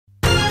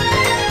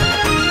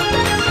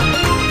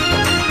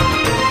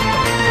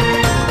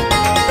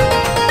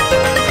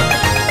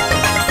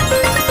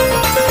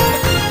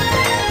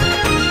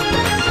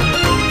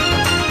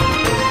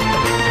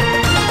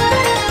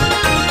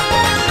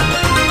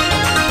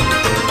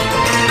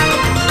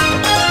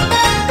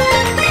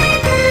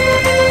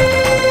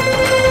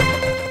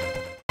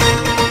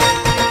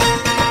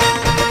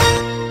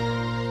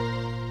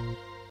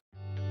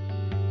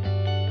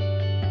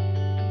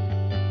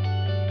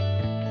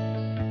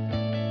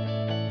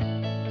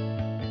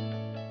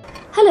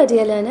Hello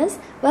dear learners,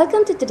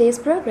 welcome to today's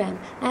program.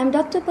 I am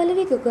Dr.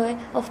 Pallavi Gogoi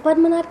of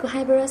Padmanath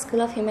Kohaibara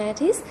School of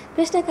Humanities,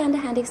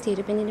 Krishnakanda Handike State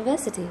Open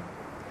University.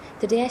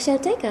 Today I shall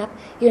take up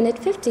Unit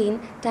 15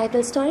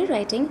 titled Story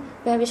Writing,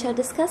 where we shall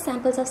discuss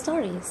samples of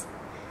stories.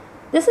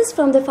 This is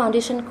from the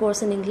Foundation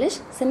course in English,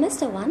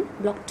 Semester 1,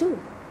 Block 2.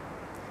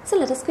 So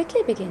let us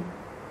quickly begin.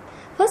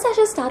 First I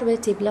shall start with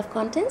a table of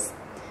contents,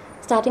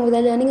 starting with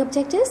the learning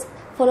objectives,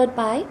 followed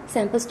by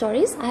sample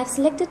stories. I have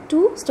selected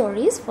 2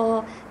 stories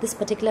for this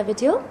particular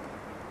video,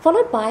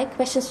 followed by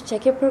questions to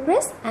check your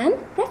progress and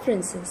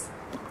references.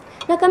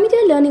 Now coming to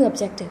your learning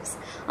objectives.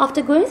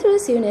 After going through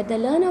this unit, the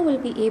learner will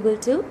be able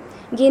to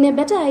gain a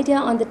better idea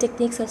on the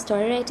techniques of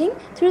story writing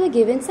through the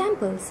given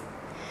samples,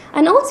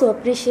 and also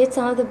appreciate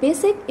some of the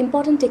basic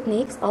important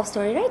techniques of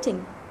story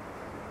writing.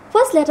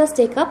 First, let us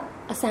take up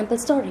a sample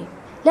story.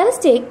 Let us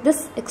take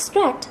this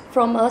extract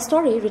from a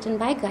story written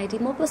by Guy de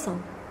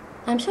Maupassant.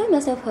 I am sure you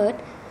must have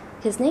heard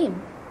his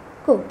name.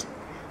 Quote,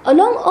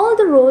 "Along all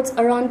the roads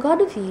around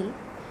Goderville,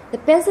 the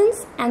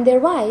peasants and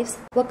their wives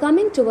were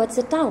coming towards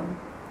the town,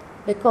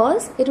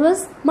 because it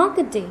was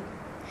market day.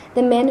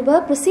 The men were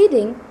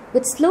proceeding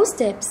with slow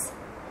steps,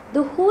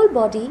 the whole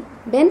body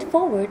bent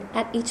forward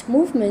at each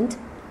movement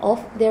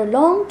of their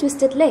long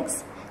twisted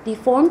legs,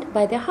 deformed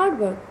by their hard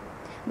work,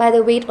 by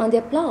the weight on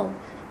their plough,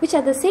 which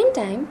at the same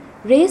time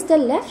raised the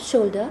left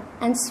shoulder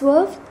and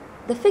swerved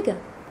the figure,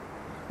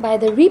 by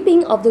the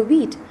reaping of the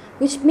wheat,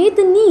 which made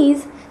the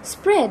knees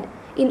spread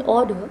in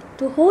order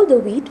to hold the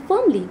wheat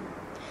firmly,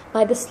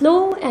 by the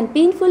slow and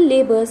painful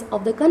labors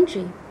of the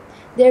country,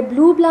 their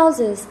blue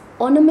blouses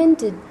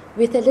ornamented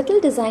with a little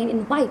design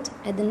in white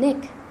at the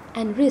neck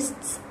and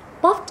wrists,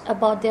 puffed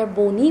about their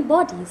bony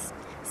bodies,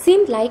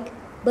 seemed like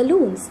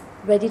balloons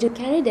ready to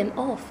carry them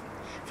off.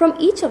 From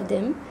each of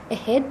them a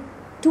head,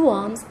 2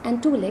 arms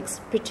and 2 legs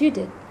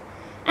protruded,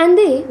 and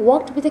they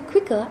walked with a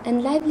quicker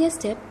and livelier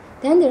step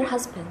than their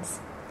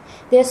husbands.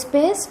 Their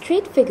spare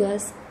straight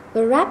figures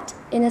were wrapped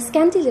in a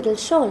scanty little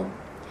shawl,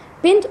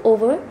 pinned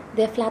over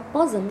their flat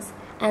bosoms,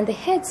 and the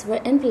heads were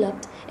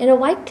enveloped in a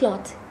white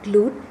cloth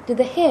glued to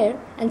the hair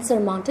and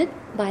surmounted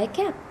by a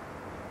cap."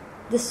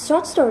 This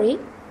short story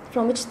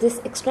from which this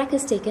extract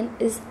is taken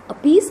is A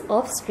Piece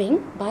of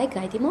String by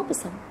Guy de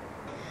Maupassant.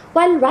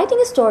 While writing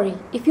a story,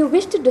 if you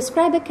wish to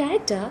describe a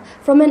character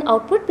from an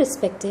outward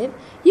perspective,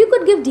 you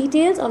could give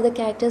details of the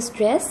character's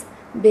dress,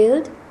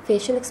 build,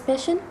 facial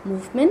expression,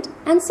 movement,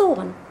 and so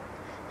on.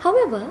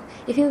 However,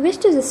 if you wish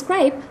to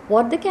describe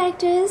what the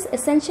character is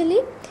essentially,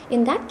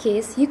 in that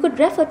case, you could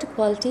refer to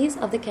qualities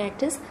of the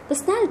character's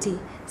personality,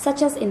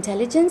 such as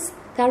intelligence,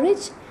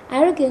 courage,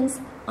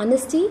 arrogance,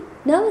 honesty,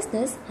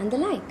 nervousness, and the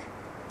like.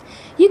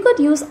 You could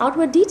use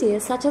outward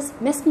details such as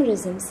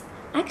mesmerisms,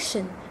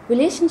 action,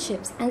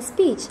 relationships, and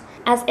speech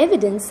as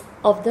evidence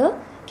of the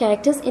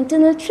character's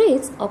internal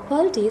traits or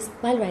qualities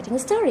while writing a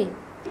story.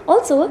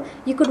 Also,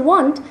 you could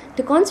want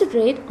to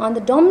concentrate on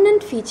the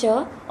dominant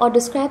feature or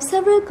describe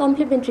several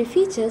complementary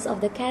features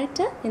of the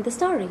character in the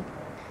story.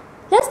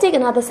 Let's take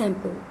another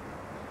sample.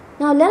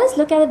 Now let us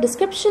look at a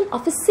description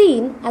of a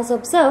scene as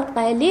observed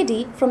by a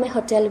lady from a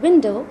hotel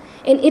window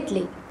in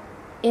Italy,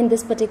 in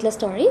this particular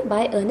story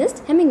by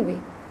Ernest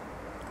Hemingway.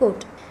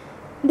 Quote,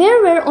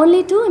 "There were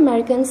only 2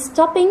 Americans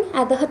stopping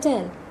at the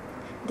hotel.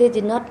 They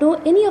did not know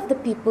any of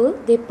the people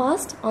they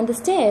passed on the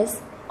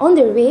stairs on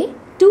their way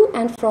to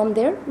and from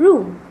their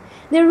room.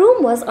 Their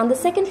room was on the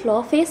 2nd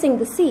floor facing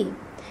the sea.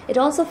 It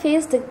also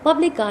faced the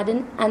public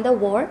garden and the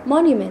war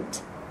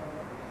monument.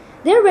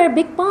 There were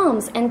big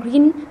palms and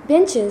green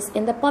benches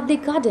in the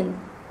public garden.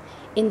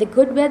 In the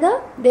good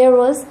weather, there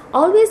was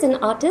always an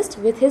artist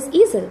with his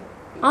easel.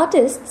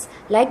 Artists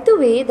liked the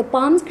way the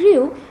palms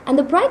grew and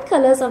the bright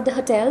colors of the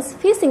hotels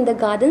facing the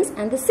gardens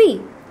and the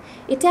sea.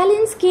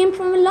 Italians came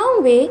from a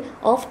long way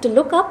off to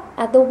look up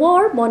at the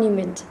war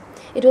monument.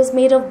 It was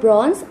made of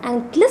bronze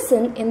and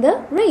glistened in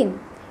the rain.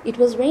 It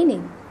was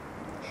raining.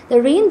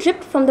 The rain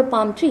dripped from the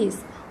palm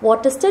trees.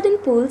 Water stood in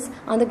pools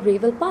on the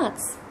gravel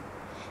paths.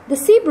 The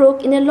sea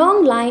broke in a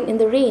long line in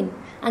the rain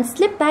and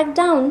slipped back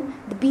down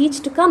the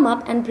beach to come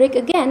up and break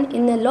again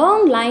in a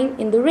long line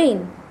in the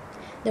rain.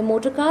 The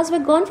motor cars were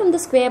gone from the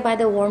square by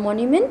the war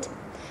monument.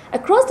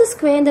 Across the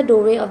square in the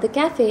doorway of the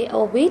cafe,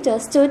 a waiter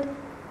stood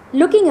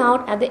looking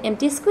out at the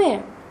empty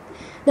square.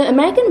 The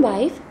American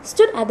wife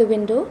stood at the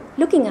window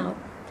looking out.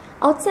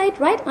 Outside,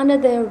 right under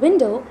their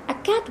window, a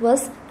cat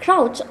was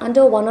crouched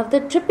under one of the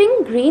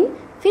dripping green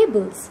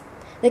fables.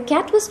 The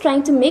cat was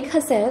trying to make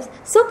herself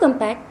so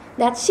compact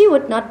that she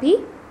would not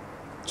be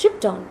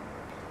tripped on."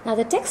 Now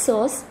the text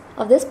source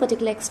of this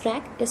particular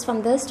extract is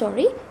from the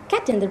story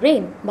Cat in the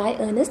Rain by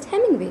Ernest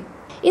Hemingway.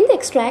 In the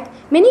extract,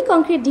 many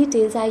concrete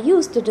details are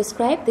used to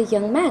describe the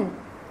young man.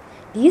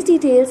 These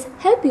details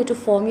help you to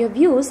form your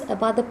views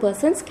about the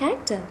person's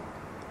character.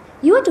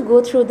 You are to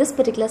go through this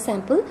particular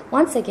sample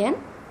once again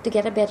to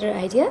get a better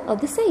idea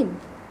of the same.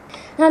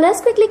 Now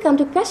let's quickly come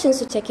to questions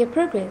to check your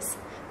progress.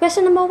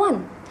 Question number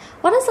 1.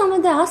 What are some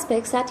of the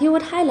aspects that you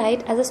would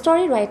highlight as a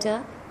story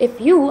writer if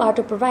you are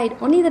to provide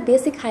only the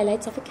basic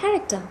highlights of a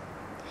character?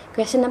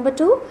 Question number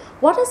 2.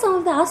 What are some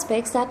of the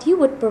aspects that you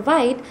would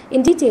provide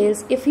in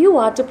details if you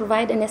are to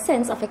provide an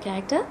essence of a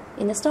character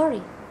in a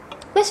story?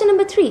 Question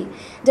number 3.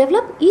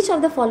 Develop each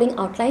of the following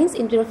outlines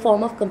into a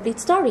form of complete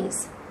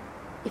stories.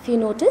 If you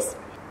notice,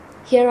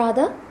 here are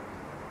the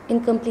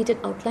incompleted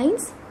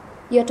outlines.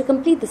 You have to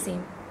complete the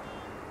same.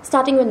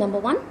 Starting with number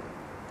 1.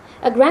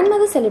 A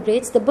grandmother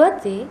celebrates the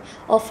birthday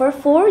of her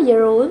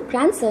 4-year-old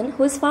grandson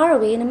who is far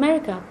away in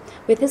America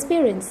with his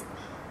parents.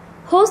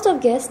 Host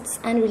of guests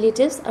and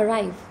relatives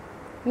arrive.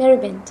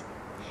 Merriment.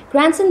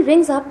 Grandson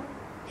rings up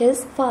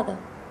his father.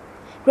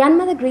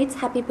 Grandmother greets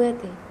happy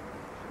birthday.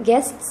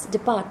 Guests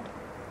depart.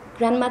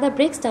 Grandmother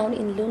breaks down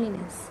in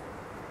loneliness.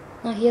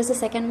 Now here's the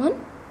second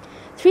one.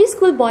 3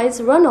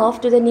 schoolboys run off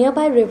to the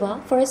nearby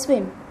river for a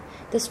swim.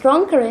 The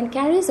strong current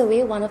carries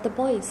away one of the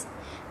boys.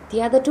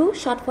 The other 2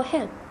 shout for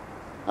help.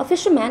 A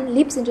fisherman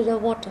leaps into the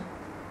water.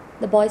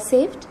 The boy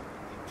saved.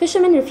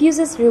 Fisherman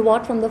refuses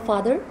reward from the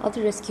father of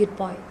the rescued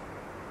boy.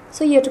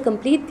 So you have to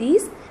complete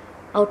these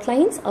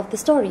outlines of the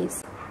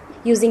stories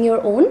using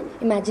your own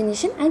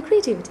imagination and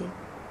creativity.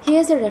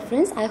 Here's a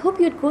reference. I hope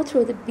you'd go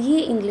through the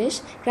BA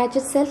English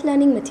Graduate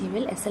Self-Learning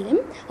Material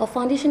SLM or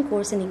Foundation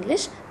Course in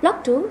English,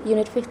 Block 2,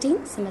 Unit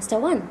 15, Semester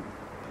 1.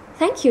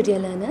 Thank you, dear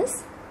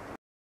learners.